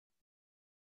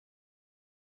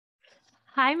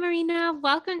Hi, Marina.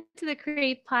 Welcome to the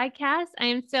Create Podcast. I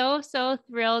am so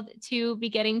thrilled to be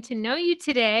getting to know you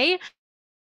today.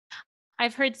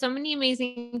 I've heard so many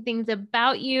amazing things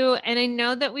about you, and I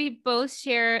know that we both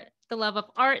share the love of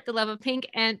art, the love of pink,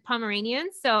 and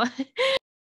Pomeranians. So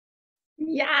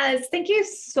Yes, thank you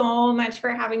so much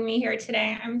for having me here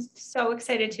today. I'm so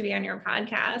excited to be on your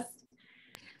podcast.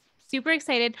 super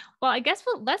excited. Well, I guess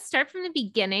let's start from the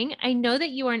beginning. I know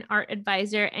that you are an art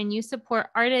advisor and you support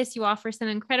artists. You offer some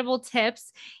incredible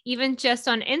tips, even just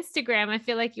on Instagram. I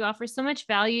feel like you offer so much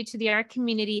value to the art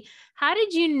community. How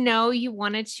did you know you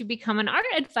wanted to become an art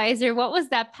advisor? What was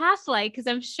that path like? Because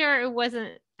I'm sure it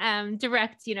wasn't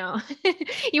direct, you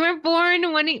were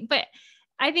born wanting, but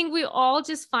I think we all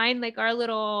just find like our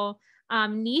little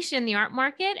niche in the art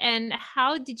market. And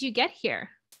how did you get here?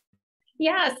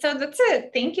 Yeah, so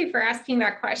thank you for asking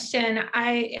that question.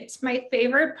 It's my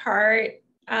favorite part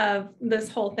of this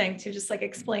whole thing to just like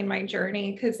explain my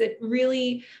journey because it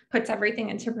really puts everything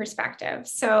into perspective.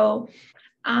 So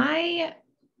I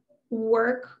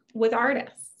work with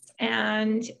artists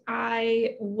and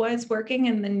I was working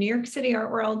in the New York City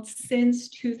art world since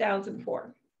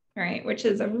 2004, right? Which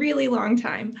is a really long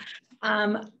time.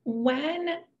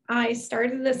 When I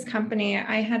started this company,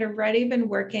 I had already been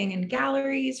working in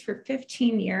galleries for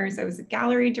 15 years. I was a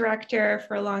gallery director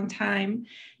for a long time.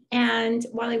 And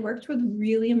while I worked with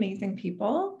really amazing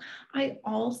people, I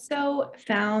also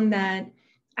found that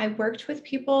I worked with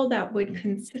people that would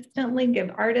consistently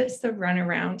give artists a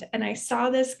runaround. And I saw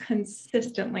this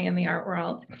consistently in the art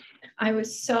world. I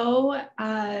was so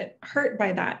hurt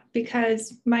by that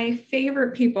because my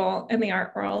favorite people in the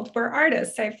art world were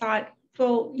artists. I thought,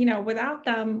 well, without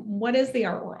them, what is the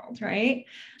art world, right?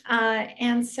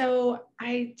 And so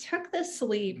I took this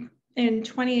leap in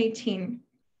 2018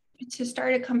 to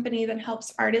start a company that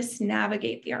helps artists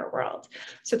navigate the art world.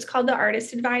 So it's called the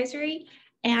Artist Advisory.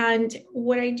 And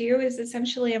what I do is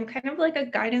essentially, I'm kind of like a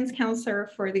guidance counselor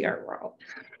for the art world.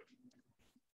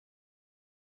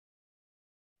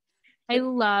 I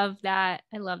love that.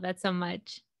 I love that so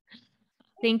much.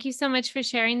 Thank you so much for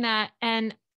sharing that.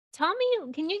 And tell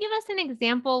me, can you give us an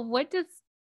example? When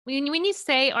you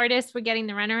say artists were getting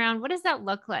the runaround, what does that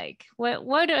look like?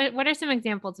 What are some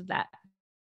examples of that?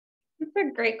 That's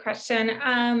a great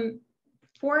question.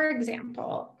 For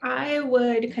example, I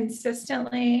would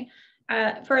consistently,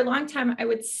 for a long time, I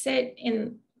would sit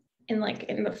in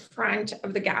the front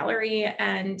of the gallery,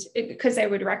 and because I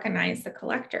would recognize the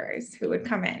collectors who would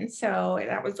come in. So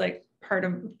that was like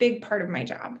big part of my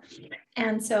job.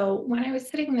 And so when I was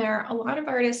sitting there, a lot of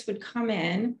artists would come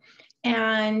in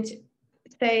and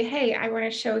say, hey, I want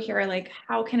to show here, like,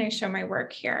 how can I show my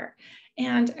work here?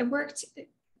 And I worked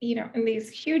in these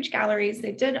huge galleries.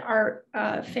 They did art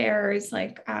fairs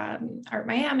like Art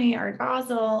Miami, Art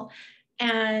Basel,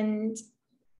 and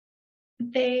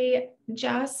they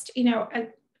just,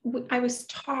 I was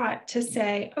taught to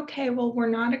say, okay, well, we're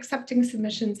not accepting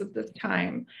submissions at this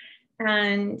time.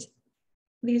 And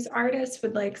these artists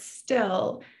would like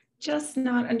still just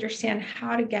not understand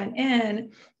how to get in.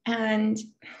 And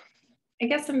I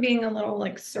guess I'm being a little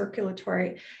like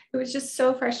circulatory. It was just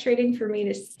so frustrating for me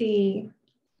to see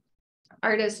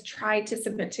artists try to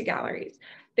submit to galleries.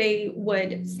 They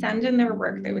would send in their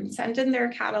work, they would send in their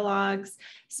catalogs,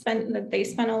 that they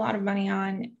spent a lot of money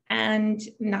on, and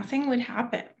nothing would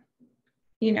happen,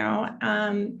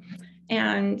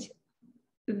 and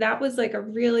that was like a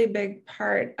really big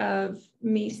part of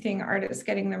me seeing artists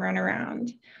getting the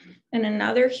runaround. And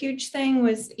another huge thing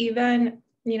was even,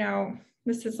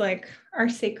 this is like our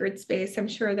sacred space. I'm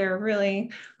sure there are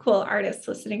really cool artists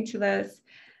listening to this.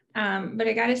 But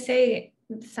I got to say,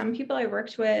 some people I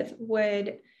worked with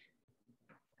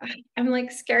I'm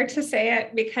like scared to say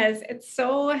it because it's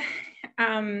so,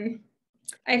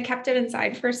 I kept it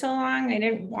inside for so long. I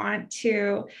didn't want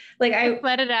to, Just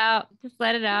let it out. Just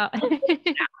let it out.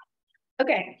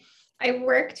 Okay. I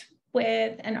worked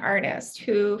with an artist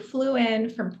who flew in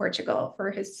from Portugal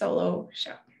for his solo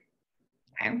show.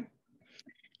 Okay.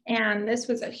 And this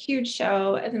was a huge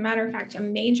show. As a matter of fact, a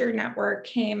major network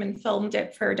came and filmed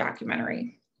it for a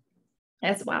documentary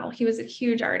as well. He was a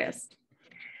huge artist.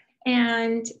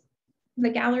 And the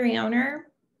gallery owner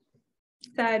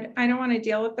said, I don't want to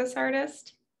deal with this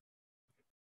artist.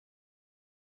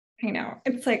 I know,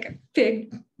 it's like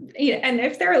big, and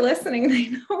if they're listening, they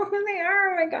know who they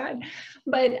are. Oh my God.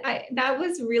 But that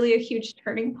was really a huge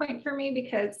turning point for me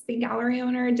because the gallery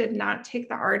owner did not take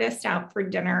the artist out for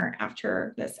dinner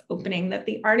after this opening that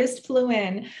the artist flew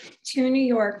in to New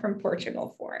York from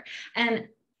Portugal for. And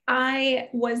I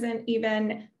wasn't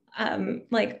even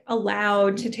like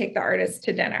allowed to take the artist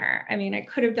to dinner. I mean, I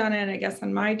could have done it, I guess,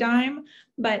 on my dime,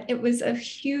 but it was a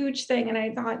huge thing. And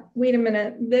I thought, wait a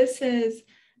minute, this is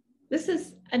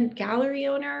a gallery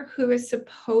owner who is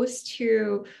supposed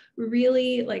to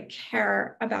really like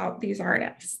care about these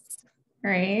artists,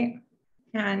 right?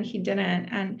 And he didn't.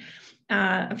 And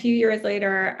a few years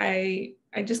later, I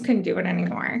just couldn't do it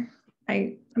anymore.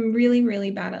 I'm really,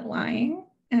 really bad at lying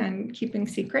and keeping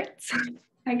secrets,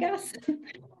 I guess.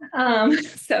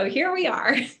 So here we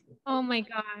are. Oh my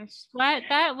gosh.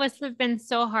 That must have been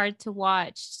so hard to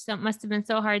watch. So it must have been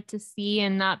so hard to see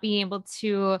and not being able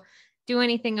to do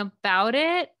anything about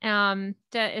it.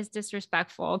 That is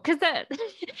disrespectful because that,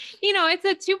 it's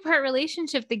a two-part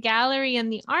relationship, the gallery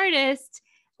and the artist,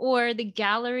 or the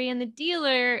gallery and the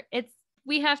dealer.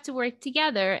 We have to work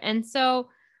together. And so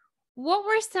what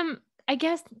were I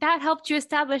guess that helped you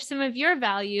establish some of your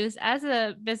values as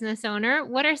a business owner.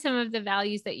 What are some of the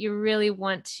values that you really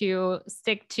want to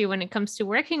stick to when it comes to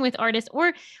working with artists,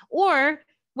 or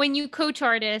when you coach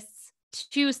artists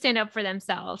to stand up for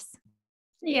themselves?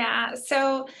 Yeah.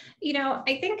 So,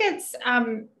 I think it's,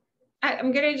 I'm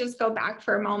going to just go back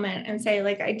for a moment and say,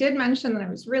 like, I did mention that I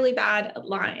was really bad at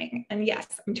lying. And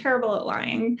yes, I'm terrible at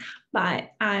lying,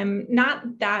 but I'm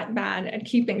not that bad at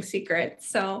keeping secrets.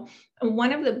 So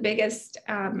one of the biggest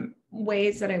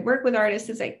ways that I work with artists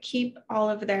is I keep all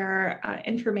of their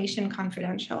information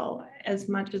confidential as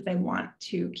much as they want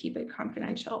to keep it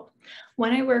confidential.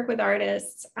 When I work with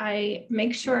artists, I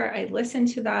make sure I listen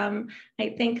to them. I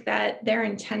think that their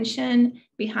intention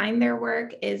behind their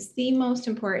work is the most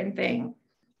important thing.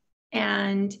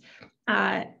 And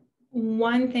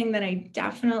one thing that I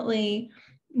definitely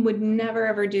would never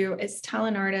ever do is tell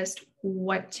an artist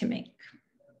what to make,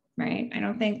 right? I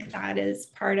don't think that is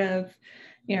part of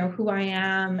who I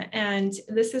am. And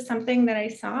this is something that I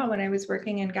saw when I was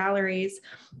working in galleries.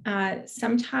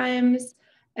 Sometimes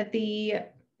the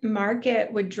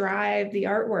market would drive the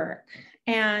artwork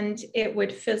and it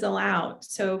would fizzle out.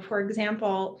 So for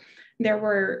example, there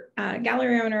were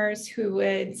gallery owners who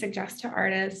would suggest to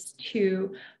artists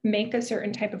to make a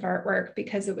certain type of artwork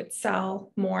because it would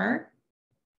sell more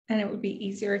and it would be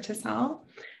easier to sell.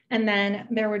 And then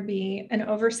there would be an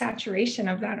oversaturation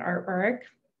of that artwork.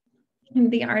 And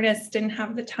the artists didn't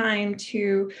have the time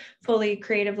to fully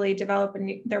creatively develop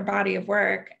their body of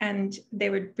work, and they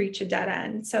would reach a dead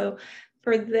end. So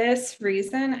for this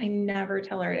reason, I never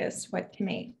tell artists what to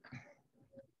make.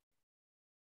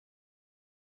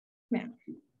 Yeah.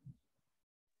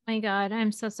 My God,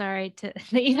 I'm so sorry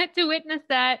that you had to witness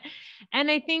that. And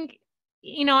I think,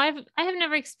 I have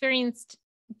never experienced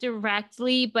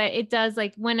directly, but it does,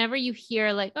 like, whenever you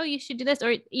hear like, oh, you should do this,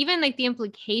 or even like the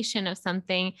implication of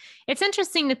something, it's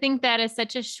interesting to think that is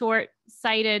such a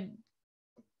short-sighted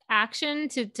action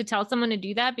to tell someone to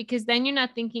do that, because then you're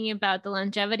not thinking about the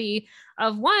longevity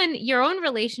of, one, your own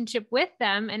relationship with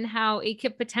them and how it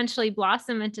could potentially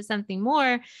blossom into something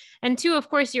more, and two, of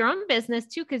course, your own business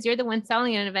too, because you're the one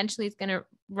selling it and eventually it's going to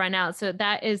run out. So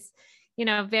that is,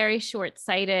 very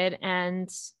short-sighted, and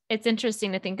it's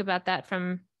interesting to think about that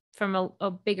from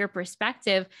a bigger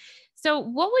perspective. So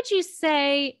what would you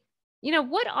say,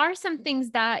 what are some things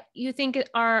that you think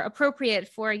are appropriate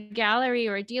for a gallery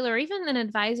or a dealer or even an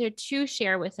advisor to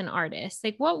share with an artist?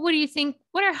 Like, what do you think,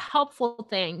 what are helpful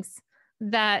things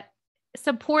that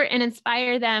support and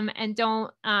inspire them and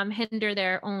don't hinder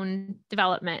their own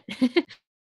development?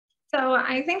 So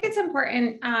I think it's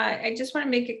important. I just want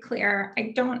to make it clear,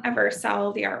 I don't ever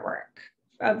sell the artwork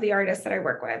of the artists that I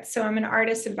work with. So I'm an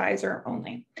artist advisor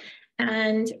only.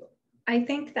 And I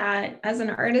think that as an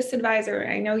artist advisor,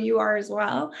 I know you are as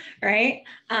well, right?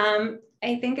 I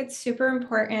think it's super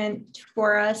important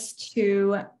for us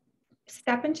to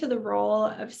step into the role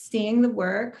of seeing the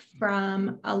work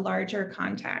from a larger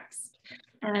context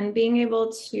and being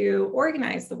able to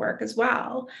organize the work as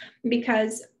well,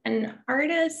 because an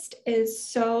artist is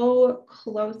so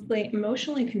closely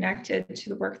emotionally connected to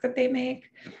the work that they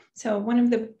make. So one of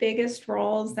the biggest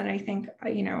roles that I think,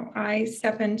 I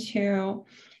step into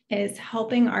is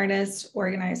helping artists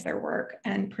organize their work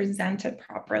and present it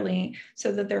properly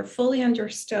so that they're fully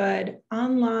understood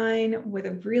online with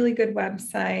a really good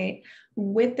website,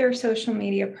 with their social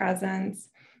media presence.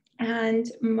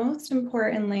 And most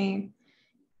importantly,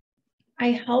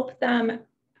 I help them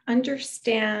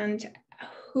understand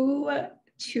who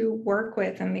to work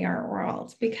with in the art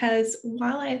world. Because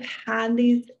while I've had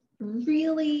these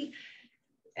really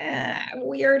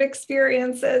weird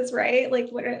experiences, right? Like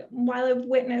while I've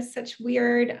witnessed such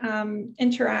weird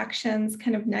interactions,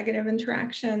 kind of negative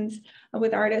interactions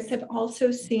with artists, I've also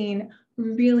seen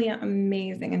really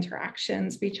amazing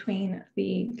interactions between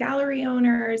the gallery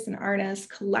owners and artists,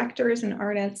 collectors and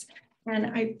artists. And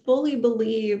I fully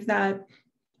believe that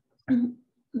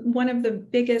one of the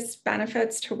biggest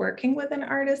benefits to working with an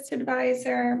artist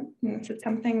advisor, and this is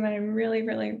something that I'm really,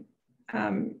 really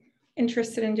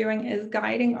interested in doing, is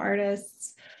guiding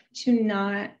artists to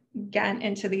not get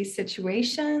into these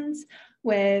situations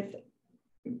with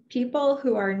people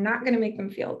who are not going to make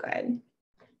them feel good.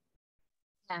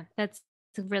 Yeah, that's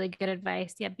really good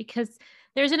advice. Yeah, because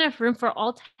there's enough room for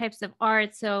all types of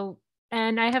art. So,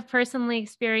 and I have personally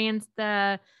experienced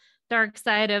the dark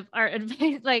side of art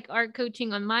advice, like art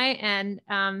coaching on my end.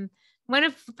 One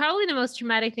of probably the most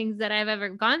traumatic things that I've ever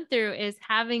gone through is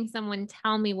having someone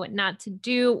tell me what not to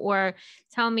do, or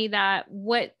tell me that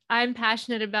what I'm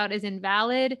passionate about is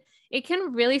invalid. It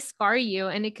can really scar you,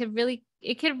 and it could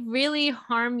really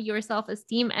harm your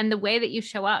self-esteem and the way that you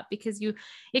show up, because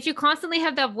if you constantly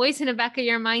have that voice in the back of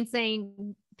your mind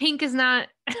saying pink is not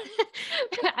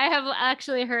I have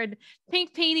actually heard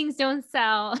pink paintings don't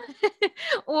sell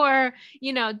or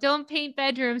don't paint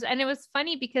bedrooms. And it was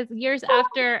funny because years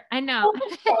after, I know,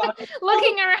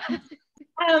 looking around,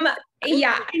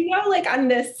 yeah, I know, like on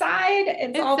this side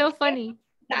it's all so funny.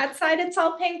 That side it's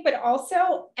all pink, but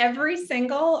also every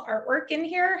single artwork in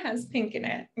here has pink in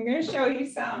it. I'm going to show you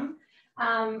some.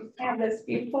 I have this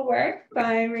beautiful work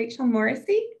by Rachel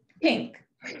Morrissey, pink.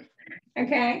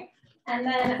 Okay. And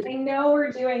then I know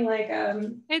we're doing like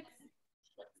it's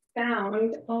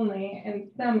sound only in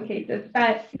some cases,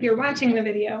 but if you're watching the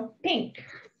video, pink.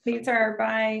 These are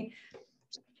by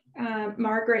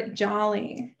Margaret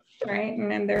Jolly, right?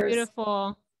 And then there's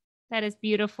beautiful. That is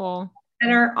beautiful.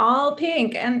 And are all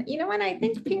pink. And you know what? I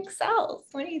think pink sells.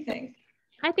 What do you think?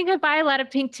 I think I buy a lot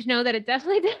of pink to know that it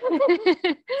definitely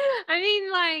does. I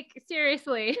mean, like,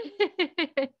 seriously.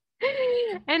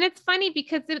 And it's funny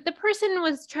because the person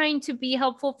was trying to be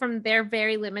helpful from their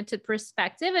very limited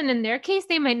perspective. And in their case,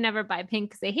 they might never buy pink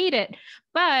because they hate it.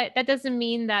 But that doesn't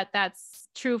mean that that's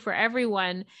true for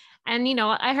everyone. And,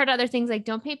 I heard other things like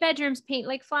don't paint bedrooms, paint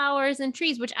like flowers and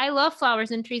trees, which I love flowers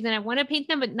and trees. And I want to paint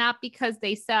them, but not because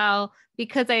they sell,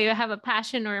 because I have a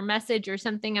passion or a message or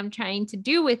something I'm trying to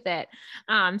do with it.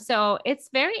 So it's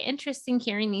very interesting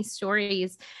hearing these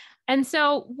stories. And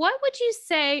so what would you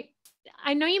say?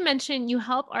 I know you mentioned you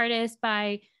help artists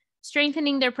by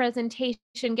strengthening their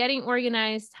presentation, getting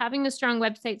organized, having a strong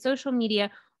website, social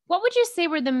media. What would you say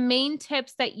were the main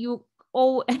tips that you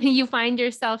find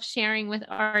yourself sharing with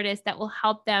artists that will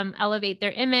help them elevate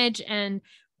their image and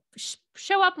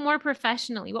show up more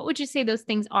professionally? What would you say those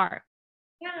things are?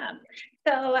 Yeah.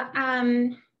 So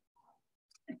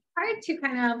it's hard to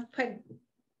kind of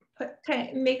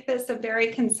make this a very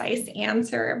concise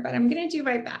answer, but I'm going to do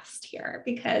my best here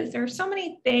because there are so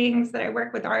many things that I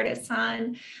work with artists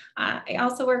on. I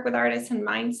also work with artists in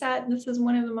mindset. This is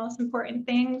one of the most important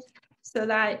things, so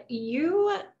that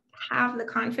you have the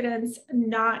confidence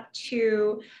not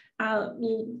to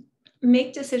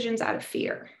make decisions out of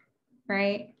fear,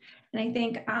 right? And I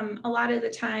think a lot of the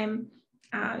time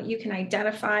you can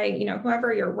identify,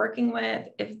 whoever you're working with,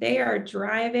 if they are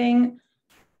driving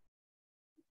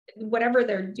whatever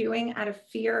they're doing out of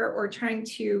fear or trying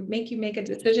to make you make a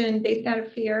decision based out of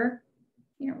fear,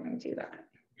 you don't want to do that.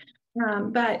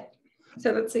 But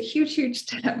so that's a huge, huge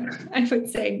tip. I would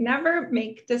say never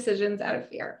make decisions out of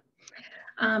fear.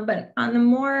 But on the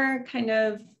more kind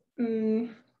of, I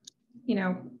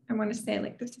want to say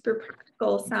like the super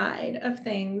practical side of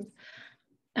things,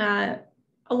 a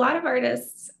lot of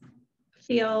artists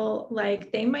feel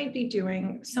like they might be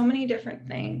doing so many different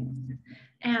things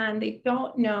and they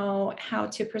don't know how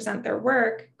to present their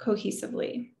work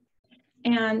cohesively.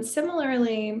 And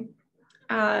similarly,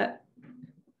 I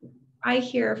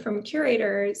hear from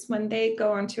curators when they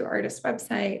go onto artist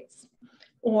websites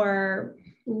or,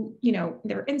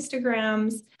 their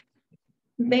Instagrams,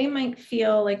 they might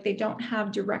feel like they don't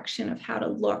have direction of how to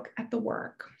look at the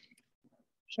work.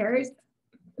 Here's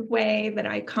the way that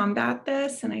I combat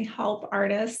this, and I help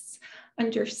artists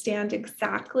understand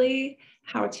exactly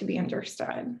how to be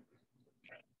understood.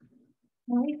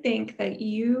 I think that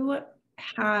you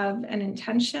have an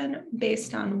intention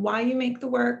based on why you make the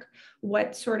work,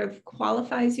 what sort of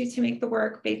qualifies you to make the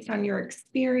work based on your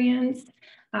experience,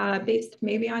 based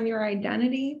maybe on your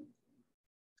identity.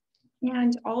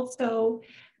 And also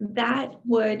that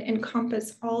would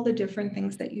encompass all the different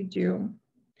things that you do.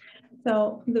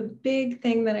 So the big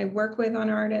thing that I work with on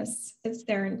artists is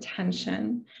their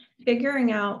intention,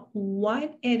 figuring out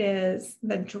what it is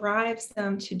that drives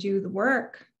them to do the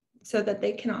work so that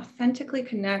they can authentically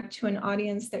connect to an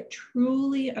audience that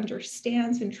truly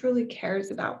understands and truly cares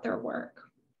about their work.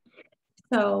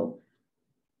 So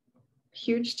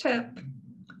huge tip,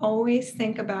 always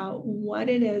think about what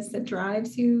it is that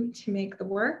drives you to make the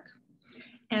work.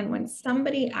 And when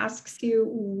somebody asks you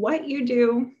what you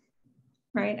do,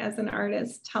 right, as an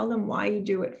artist, tell them why you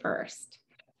do it first,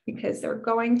 because they're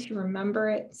going to remember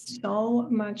it so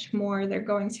much more. They're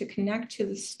going to connect to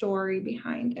the story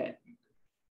behind it.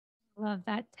 Love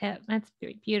that tip. That's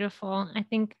beautiful. I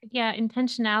think, yeah,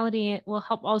 intentionality will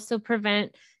help also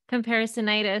prevent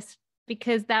comparisonitis,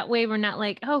 because that way we're not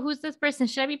like, oh, who's this person?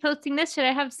 Should I be posting this? Should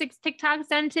I have 6 TikToks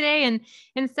done today? And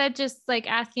instead just like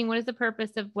asking, what is the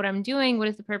purpose of what I'm doing? What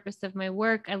is the purpose of my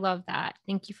work? I love that.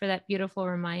 Thank you for that beautiful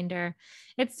reminder.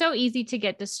 It's so easy to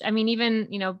get this. I mean, even,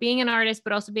 being an artist,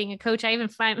 but also being a coach, I even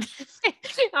find,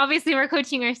 obviously we're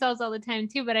coaching ourselves all the time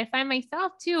too, but I find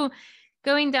myself too,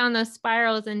 going down those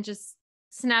spirals and just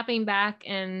snapping back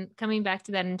and coming back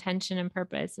to that intention and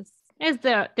purpose is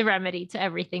the remedy to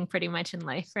everything pretty much in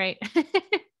life, right?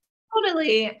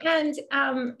 Totally. And,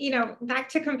 back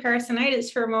to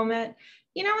comparisonitis for a moment,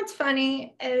 what's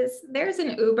funny is there's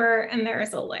an Uber and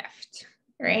there's a Lyft,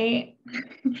 right?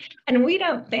 And we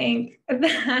don't think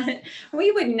that,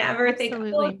 we would never think,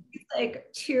 oh, these like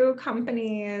 2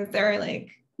 companies, they're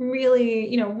like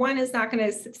really, one is not going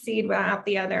to succeed without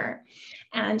the other.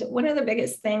 And one of the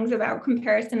biggest things about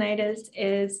comparisonitis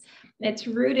is it's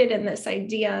rooted in this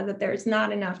idea that there's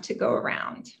not enough to go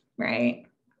around, right?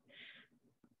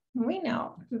 We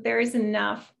know there is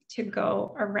enough to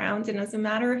go around. And as a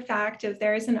matter of fact, if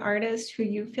there is an artist who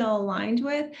you feel aligned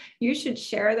with, you should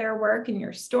share their work in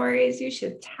your stories. You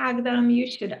should tag them.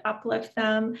 You should uplift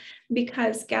them,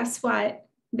 because guess what?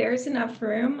 There's enough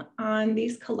room on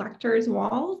these collectors'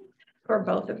 walls for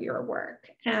both of your work.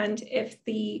 And if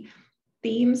the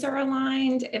themes are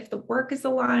aligned, if the work is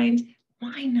aligned,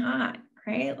 why not?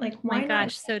 Right? Like, why not? Oh my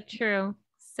gosh, so true.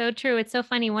 So true. It's so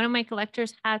funny. One of my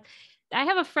collectors I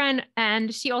have a friend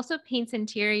and she also paints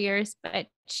interiors, but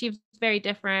she's very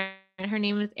different. Her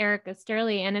name is Erica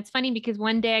Sterling. And it's funny because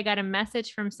one day I got a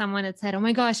message from someone that said, oh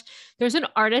my gosh, there's an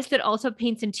artist that also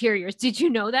paints interiors. Did you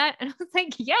know that? And I was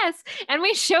like, yes. And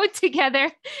we showed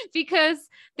together because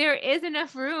there is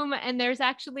enough room, and there's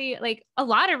actually like a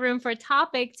lot of room for a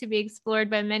topic to be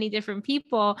explored by many different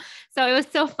people. So it was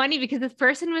so funny because this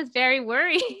person was very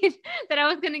worried that I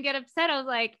was going to get upset. I was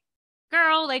like,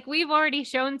 girl, like we've already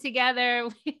shown together.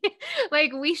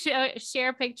 Like we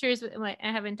share pictures. Like,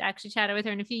 I haven't actually chatted with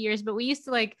her in a few years, but we used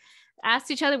to like ask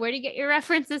each other, where do you get your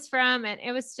references from? And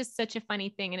it was just such a funny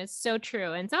thing. And it's so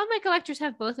true. And some of my collectors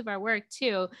have both of our work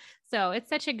too. So it's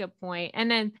such a good point. And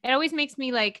then it always makes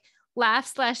me like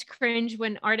laugh / cringe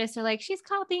when artists are like, she's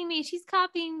copying me,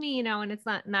 and it's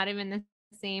not even the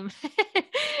same.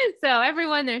 So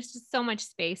everyone, there's just so much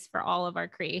space for all of our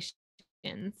creations,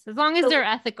 as long as they're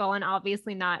ethical and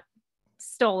obviously not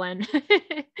stolen.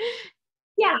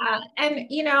 Yeah. And,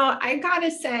 I gotta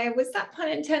say, was that pun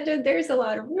intended? There's a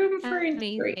lot of room for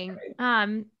amazing.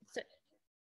 Oh,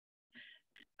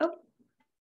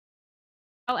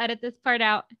 I'll edit this part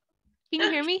out. Can you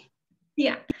hear me?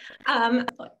 Yeah.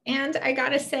 And I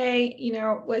gotta say,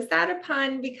 was that a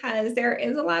pun? Because there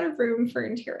is a lot of room for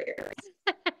interiors.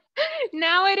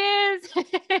 Now it is.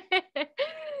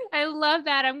 I love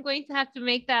that. I'm going to have to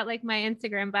make that like my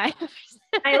Instagram bio.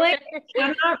 I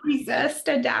cannot resist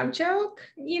a dad joke.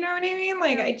 You know what I mean?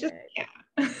 Like, I just,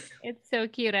 yeah. It's so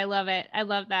cute. I love it. I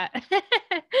love that. Oh,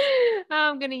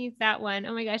 I'm going to use that one.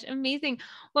 Oh my gosh. Amazing.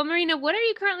 Well, Marina, what are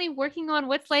you currently working on?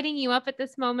 What's lighting you up at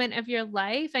this moment of your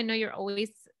life? I know you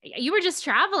were just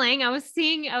traveling. I was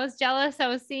jealous. I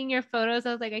was seeing your photos.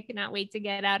 I was like, I cannot wait to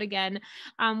get out again.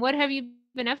 What have you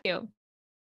been up to?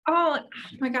 Oh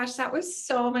my gosh, that was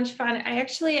so much fun.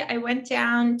 I went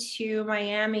down to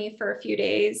Miami for a few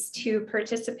days to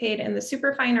participate in the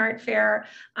Super Fine Art Fair.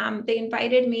 They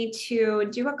invited me to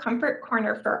do a comfort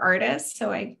corner for artists.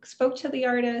 So I spoke to the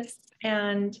artists,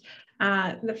 and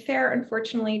the fair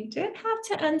unfortunately did have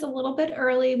to end a little bit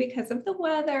early because of the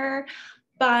weather,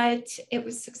 but it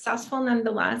was successful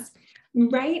nonetheless.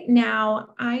 Right now,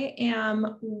 I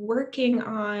am working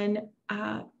on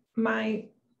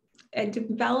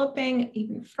developing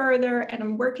even further, and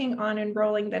I'm working on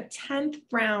enrolling the 10th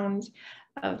round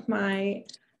of my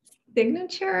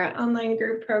signature online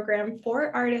group program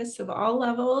for artists of all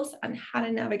levels on how to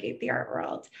navigate the art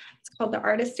world. It's called the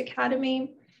Artist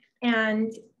Academy,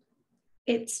 and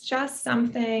it's just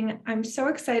something I'm so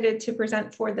excited to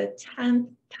present for the 10th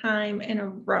time in a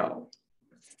row.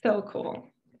 So cool.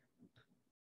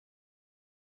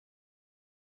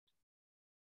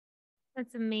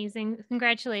 That's amazing.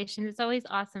 Congratulations. It's always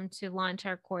awesome to launch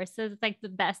our courses. It's like the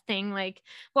best thing. Like,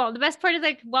 well, the best part is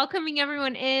like welcoming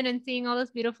everyone in and seeing all those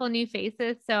beautiful new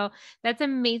faces. So that's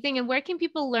amazing. And where can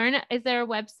people learn? Is there a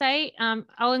website?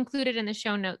 I'll include it in the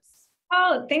show notes.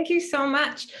 Oh, thank you so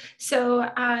much.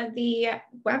 So the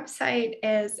website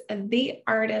is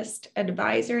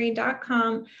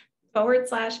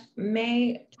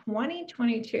theartistadvisory.com/May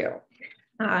 2022.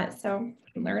 So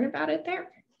learn about it there.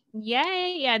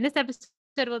 Yay. Yeah. And this episode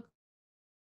will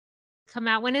come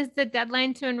out. When is the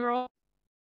deadline to enroll?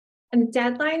 And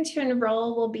deadline to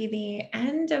enroll will be the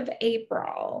end of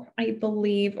April, I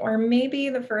believe, or maybe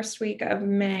the first week of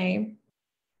May,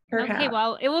 Okay, perhaps.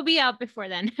 well, it will be out before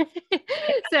then.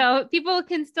 So people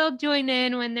can still join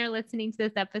in when they're listening to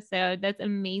this episode. That's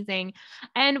amazing.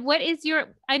 And what is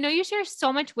I know you share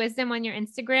so much wisdom on your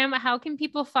Instagram. How can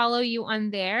people follow you on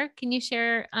there? Can you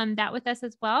share that with us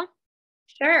as well?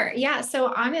 Sure. Yeah.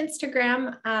 So on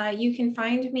Instagram, you can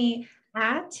find me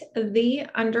at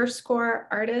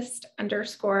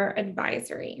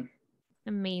the_artist_advisory.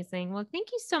 Amazing. Well,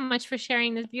 thank you so much for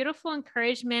sharing this beautiful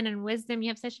encouragement and wisdom. You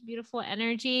have such beautiful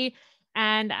energy.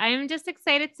 And I'm just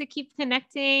excited to keep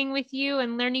connecting with you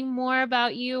and learning more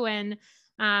about you. And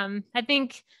I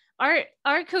think art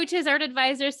coaches, art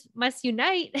advisors must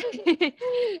unite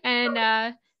and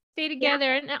stay Yeah.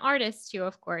 together. And artists too,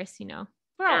 of course, we're all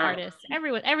Yeah. artists.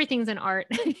 Everything's an art.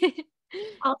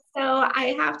 Also,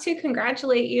 I have to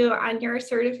congratulate you on your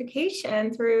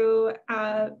certification through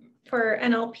for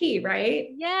NLP, right?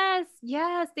 Yes,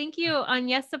 yes. Thank you. On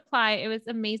Yes Supply. It was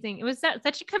amazing. It was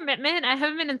such a commitment. I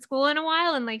haven't been in school in a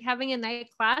while, and like having a night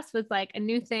class was like a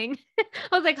new thing. I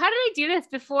was like, how did I do this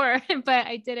before? But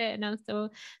I did it. And I was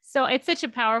so it's such a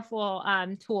powerful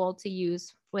tool to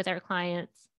use with our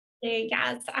clients.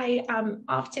 Yes, I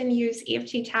often use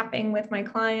EFT tapping with my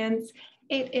clients.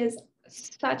 It is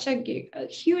such a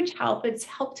huge help. It's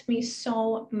helped me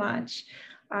so much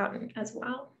as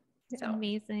well. So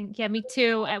Amazing. Yeah, me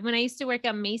too. When I used to work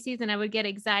at Macy's and I would get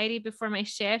anxiety before my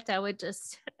shift, I would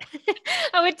just,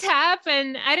 I would tap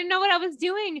and I didn't know what I was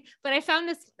doing. But I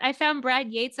found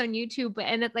Brad Yates on YouTube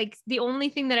and it like the only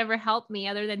thing that ever helped me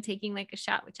other than taking like a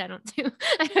shot, which I don't do,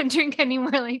 I don't drink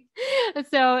anymore. It was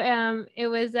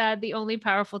the only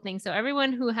powerful thing. So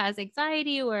everyone who has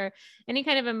anxiety or any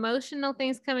kind of emotional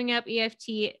things coming up,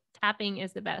 EFT tapping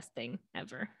is the best thing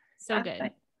ever. So best good.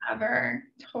 thing ever,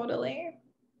 totally.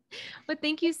 Well,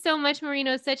 thank you so much,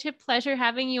 Marino. It's such a pleasure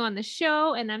having you on the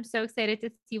show, and I'm so excited to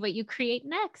see what you create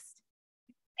next.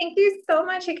 Thank you so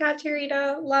much,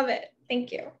 Ekaterina. Love it.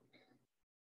 Thank you.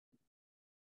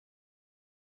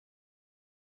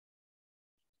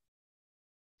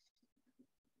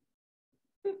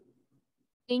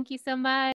 Thank you so much.